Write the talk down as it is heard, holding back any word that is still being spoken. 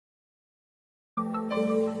Hi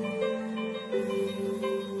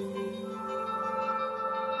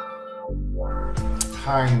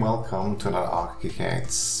and welcome to another Archicad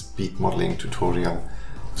speed modeling tutorial.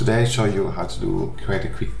 Today I show you how to create a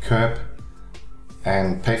quick curb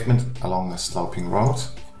and pavement along a sloping road.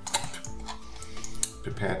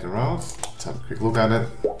 Prepare the road, let's have a quick look at it.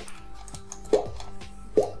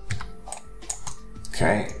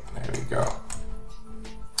 Okay, there we go.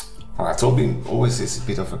 Alright, so always is a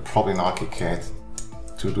bit of a problem in Archicad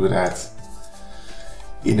to do that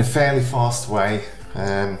in a fairly fast way.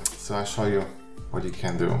 So I'll show you what you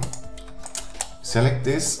can do. Select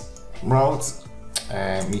this road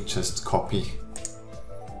and we just copy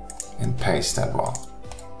and paste that one.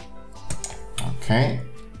 Okay,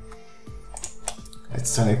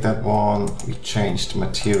 let's select that one. We change the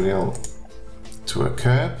material to a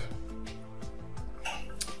curb.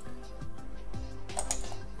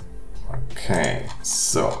 Okay,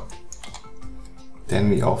 so then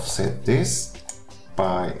we offset this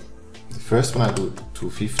by the first one I do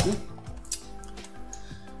 250.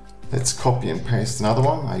 Let's copy and paste another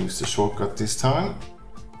one. I use the shortcut this time.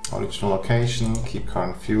 Original location, keep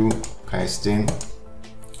current view, paste in.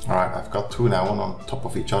 Alright, I've got two now, one on top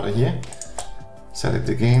of each other here. Select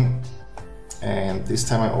again, and this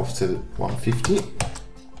time I offset it 150.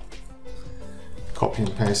 Copy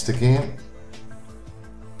and paste again.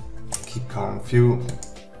 Keep current view.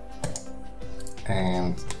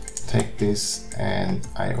 And take this and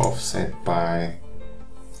I offset by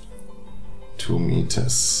 2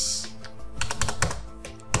 meters.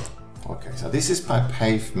 Okay, so this is by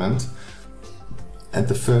pavement, and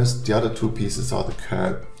the other two pieces are the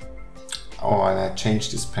curb. Oh, and I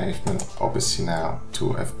changed this pavement obviously now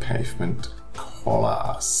to a pavement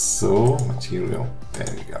color. So material,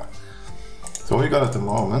 there we go. So what we got at the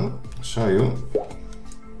moment, I'll show you.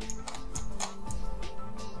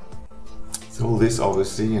 So all this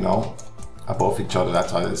obviously, you know, above each other,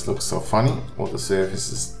 that's why this looks so funny. All the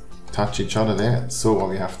surfaces touch each other there. So what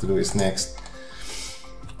we have to do is next,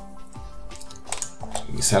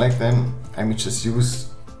 we select them and we just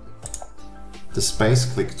use the space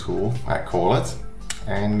click tool, I call it,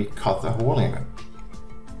 and we cut a hole in it.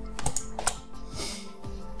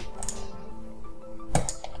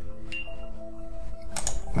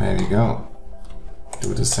 There we go.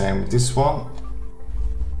 Do the same with this one,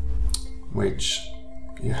 which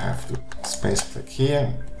you have to space click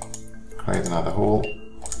here, create another hole,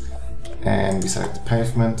 and we select the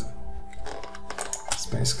pavement,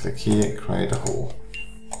 space click here, create a hole.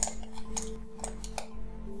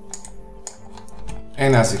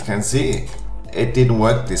 And as you can see, it didn't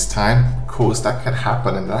work this time. Of course, that can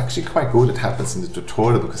happen, and actually quite good it happens in the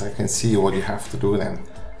tutorial because I can see what you have to do then.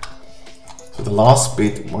 So the last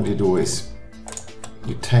bit, what you do is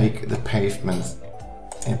you take the pavement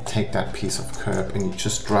and take that piece of curb and you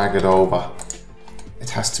just drag it over.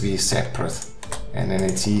 It has to be separate, and then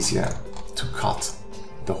it's easier to cut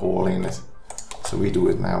the hole in it. So we do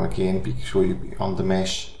it now again. Be sure you be on the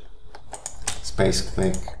mesh, space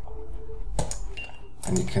click,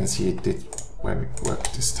 and you can see it did work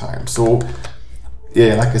this time. So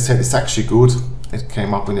yeah, like I said, it's actually good it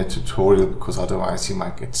came up in the tutorial, because otherwise you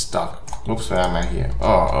might get stuck. Oops, where am I here?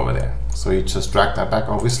 Oh, over there. So you just drag that back,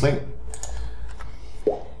 obviously.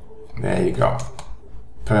 There you go.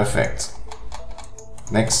 Perfect.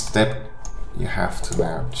 Next step, you have to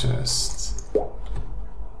now just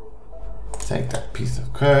take that piece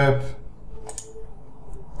of curb,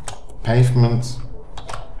 pavement,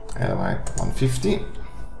 LY 150.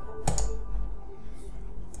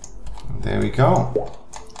 And there we go.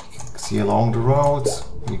 You can see along the road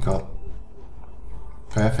we got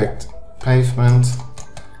perfect pavement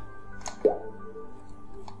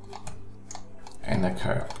and a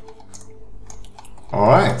curb.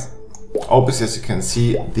 Alright. Obviously, as you can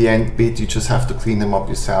see, the end bit, you just have to clean them up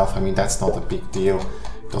yourself. I mean, that's not a big deal.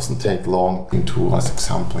 It doesn't take long. Into as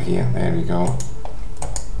example here. There we go.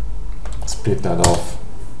 Split that off.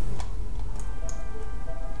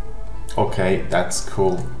 Okay, that's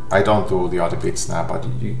cool. I don't do the other bits now, but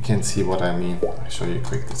you can see what I mean. I'll show you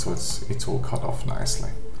quickly, so it's all cut off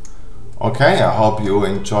nicely. Okay, I hope you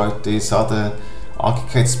enjoyed this other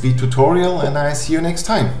Archicad speed tutorial, and I see you next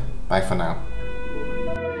time. Bye for now.